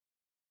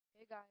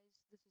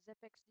guys, this is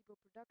FXDepot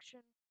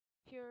Production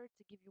here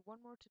to give you one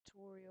more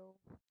tutorial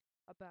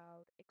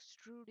about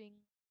extruding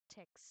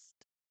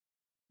text.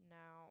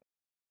 Now,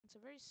 it's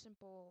a very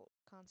simple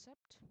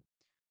concept,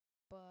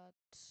 but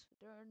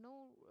there are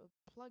no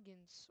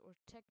plugins or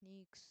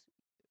techniques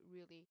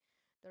really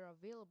that are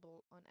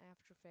available on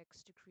After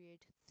Effects to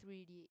create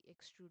 3D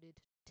extruded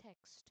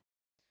text.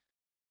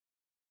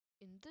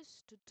 In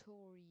this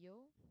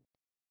tutorial,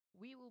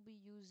 we will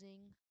be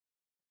using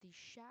the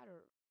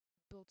shader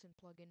built-in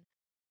plugin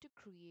to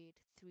create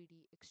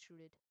 3D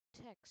extruded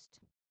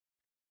text.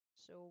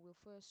 So we'll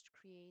first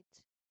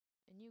create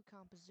a new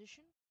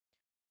composition.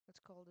 Let's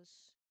call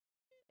this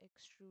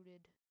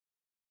extruded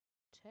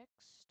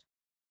text.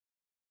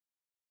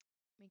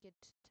 Make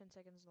it 10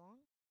 seconds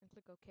long and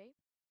click OK.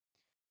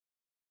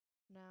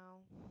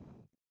 Now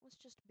let's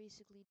just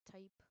basically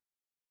type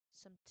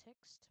some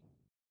text.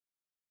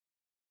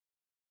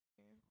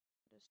 Here,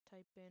 just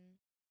type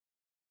in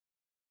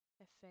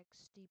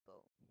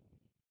FXDepot.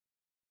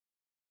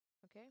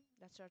 Okay,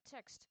 that's our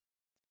text.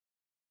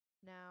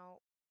 Now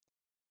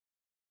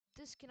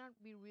this cannot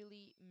be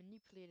really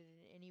manipulated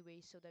in any way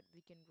so that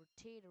we can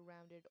rotate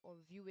around it or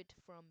view it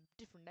from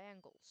different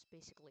angles,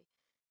 basically.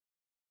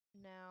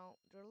 Now,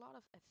 there are a lot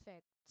of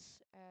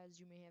effects, as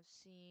you may have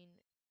seen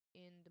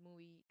in the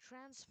movie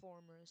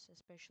Transformers,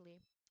 especially,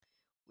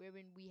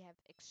 wherein we have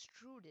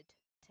extruded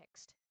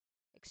text.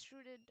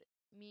 Extruded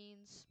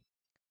means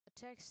a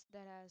text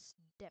that has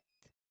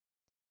depth.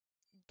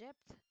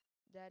 Depth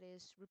that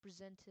is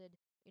represented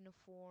in a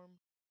form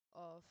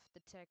of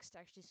the text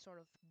actually sort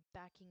of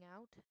backing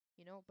out,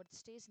 but it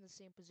stays in the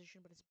same position,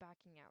 but it's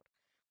backing out.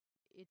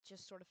 It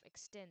just sort of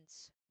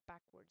extends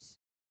backwards.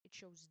 It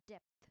shows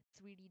depth,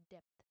 3D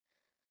depth.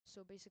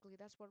 So basically,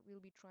 that's what we'll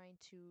be trying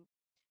to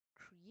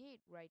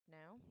create right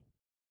now.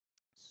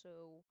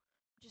 So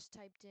just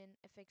typed in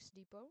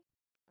FXDepot,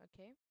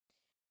 okay,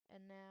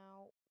 and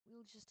now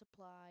we'll just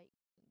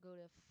go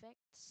to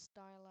Effect,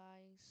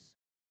 Stylize,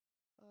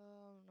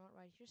 not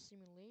right here,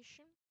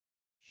 Simulation,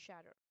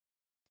 Shader.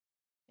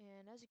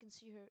 And as you can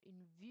see here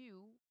in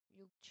View,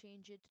 you'll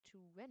change it to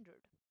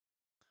Rendered.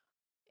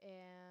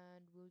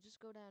 And we'll just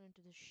go down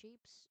into the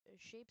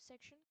shape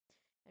section,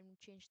 and we'll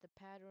change the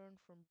pattern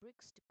from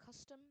bricks to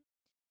custom,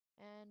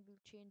 and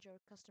we'll change our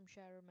custom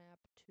shader map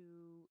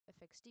to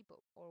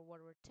FXDepot or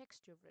whatever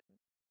text you've written.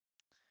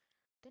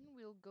 Then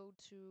we'll go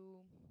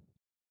to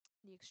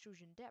the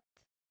extrusion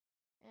depth,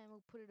 and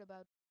we'll put it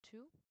about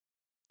 2,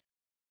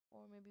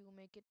 or maybe we'll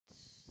make it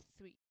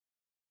 3.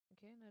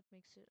 Okay, that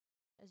makes it,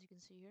 as you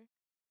can see here,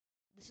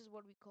 this is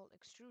what we call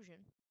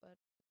extrusion, but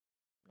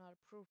not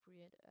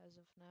appropriate as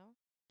of now.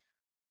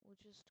 We'll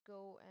just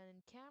go, and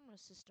in camera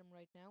system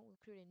right now, we'll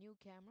create a new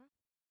camera.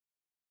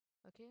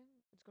 Okay,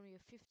 it's going to be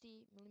a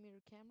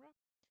 50mm camera.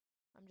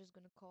 I'm just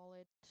going to call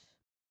it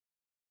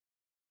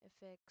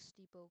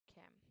FXDepot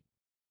Cam.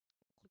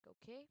 Click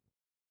OK.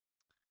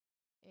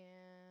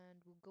 And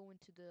we'll go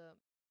into the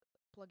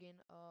plugin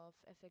of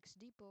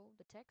FXDepot,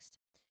 the text.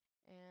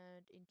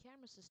 And in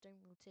camera system,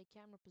 we'll take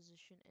camera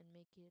position and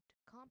make it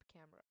comp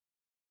camera.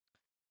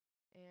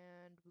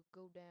 And we'll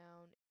go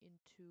down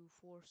into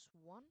force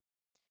 1.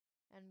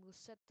 And we'll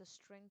set the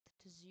strength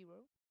to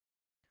 0.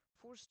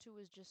 Force 2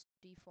 is just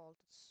default,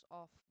 it's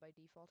off by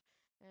default.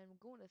 And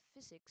we'll go into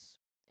physics,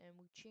 and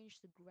we'll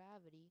change the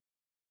gravity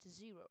to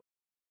 0.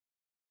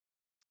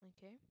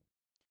 Okay.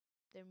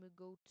 Then we'll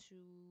go to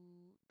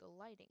the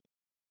lighting,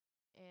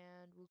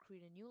 and we'll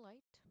create a new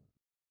light.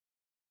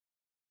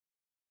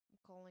 I'm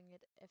calling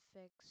it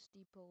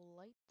FXDepot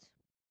Light.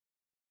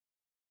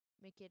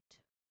 Make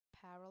it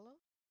parallel,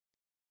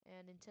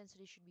 and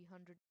intensity should be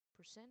 100%,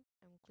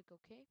 and we'll click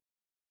OK.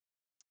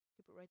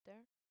 Keep it right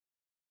there.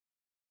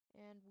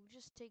 And we'll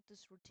just take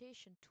this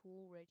rotation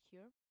tool right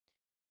here,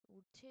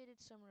 rotate it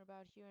somewhere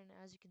about here, and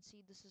as you can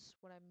see, this is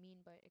what I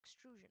mean by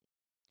extrusion,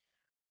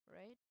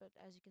 right? But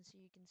as you can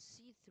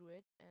see through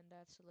it, and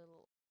that's a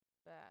little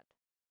bad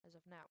as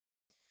of now.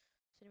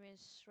 So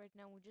anyways, right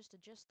now we'll just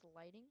adjust the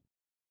lighting.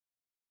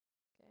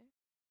 Okay.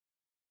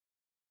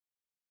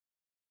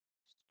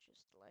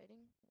 Just the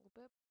lighting a little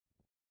bit.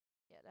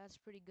 Yeah,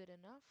 that's pretty good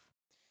enough.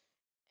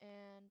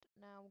 And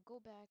now we'll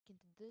go back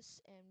into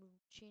this, and we'll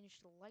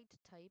change the light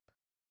type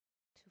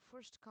to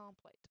first comp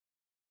light.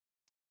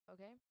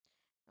 Okay.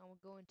 Now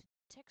we'll go into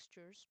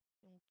textures,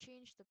 and we'll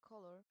change the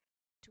color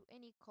to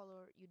any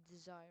color you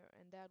desire,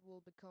 and that will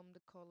become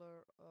the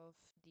color of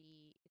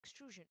the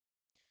extrusion.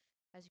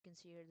 As you can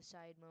see here, the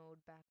side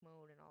mode, back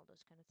mode, and all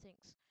those kind of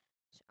things.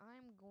 So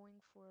I'm going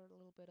for a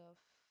little bit of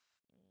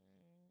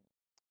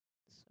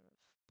sort of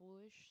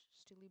bluish,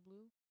 steely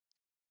blue.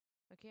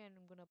 Okay, and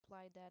I'm going to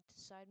apply that to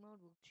side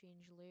mode. We'll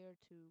change layer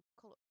to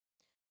color.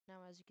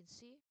 Now, as you can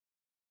see,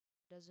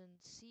 it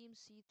doesn't seem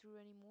see-through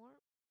anymore,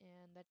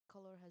 and that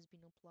color has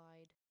been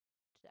applied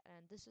to that.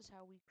 And this is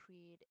how we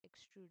create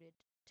extruded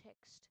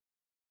text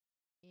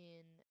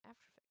in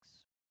After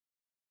Effects.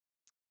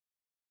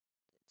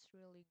 It's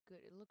really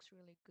good. It looks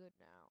really good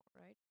now,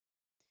 right?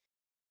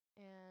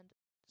 And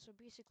so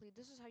basically,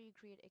 this is how you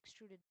create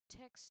extruded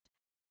text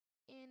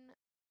in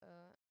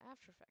After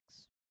After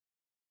Effects.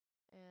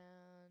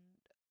 And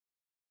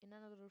in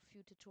another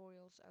few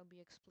tutorials, I'll be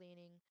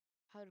explaining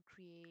how to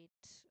create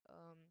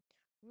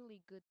really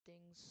good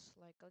things.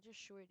 Like, I'll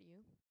just show it to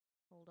you.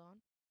 Hold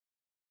on.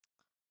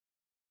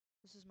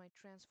 This is my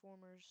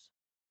Transformers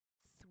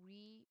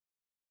 3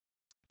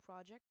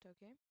 project,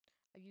 okay?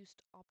 I've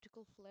used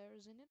optical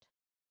flares in it,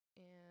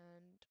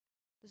 and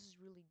this is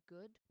really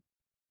good.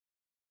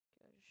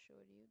 Okay, I'll just show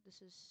it to you.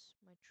 This is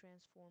my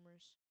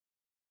Transformers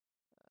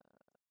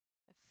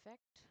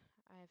effect.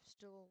 I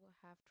still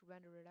have to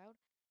render it out,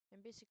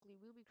 and basically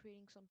we'll be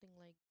creating something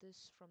like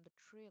this from the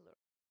trailer.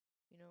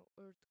 You know,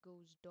 Earth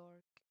goes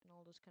dark and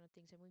all those kind of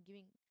things, and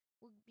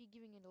we'll be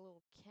giving it a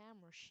little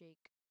camera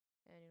shake,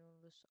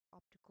 and this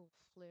optical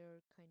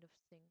flare kind of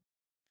thing.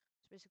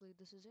 So basically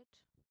this is it.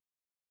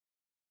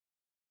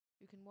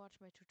 You can watch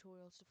my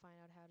tutorials to find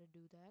out how to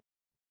do that.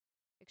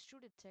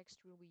 Extruded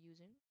text we'll be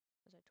using,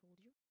 as I told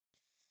you.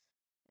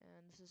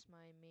 And this is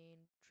my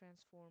main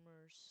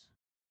Transformers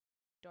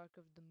Dark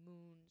of the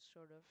Moon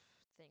sort of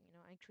thing.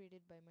 I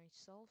created by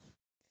myself.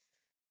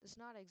 This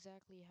is not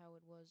exactly how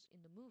it was in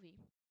the movie,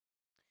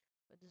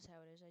 but this is how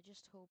it is. I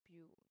just hope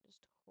you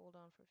just hold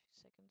on for a few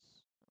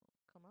seconds.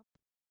 I'll come up.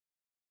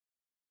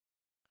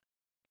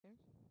 Okay.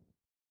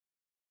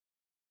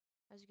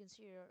 As you can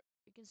see here,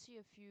 you can see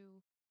a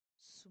few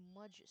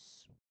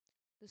smudges.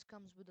 This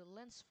comes with a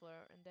lens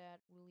flare, and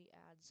that really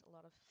adds a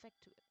lot of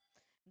effect to it.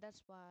 And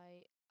that's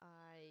why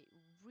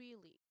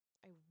really,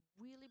 I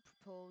really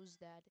propose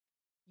that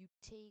you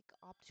take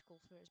optical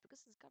flares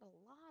because it's got a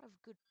lot of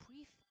good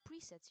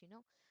presets.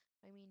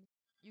 I mean,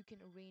 you can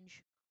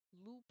arrange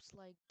loops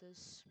like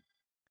this.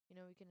 You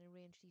can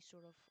arrange these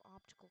sort of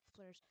optical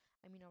flares.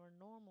 I mean, our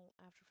normal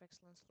After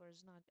Effects lens flare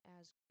is not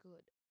as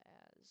good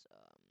as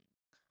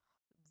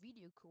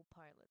video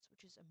co-pilots,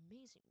 which is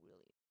amazing,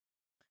 really.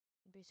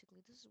 And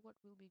basically, this is what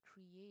we'll be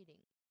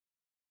creating.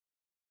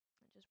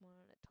 I just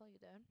wanted to tell you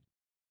that.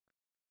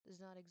 This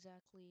is not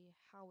exactly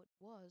how it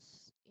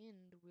was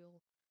in the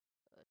real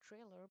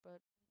trailer, but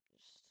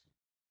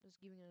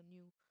just giving it a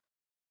new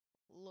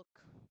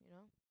look, you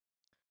know?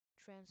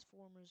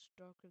 Transformers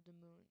Dark of the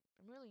Moon.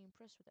 I'm really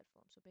impressed with that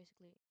film. So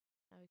basically,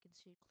 now you can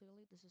see it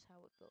clearly. This is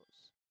how it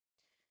goes.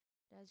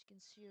 As you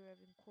can see here,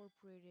 I've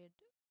incorporated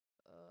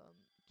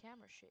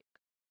camera shake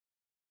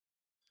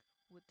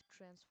with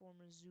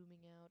Transformers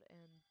zooming out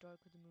and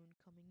Dark of the Moon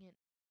coming in.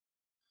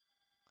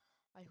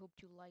 I hope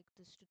you like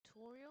this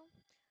tutorial,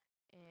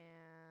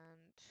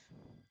 and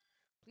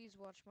please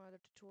watch my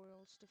other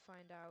tutorials to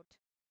find out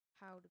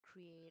how to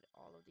create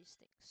all of these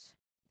things.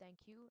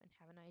 Thank you and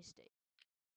have a nice day.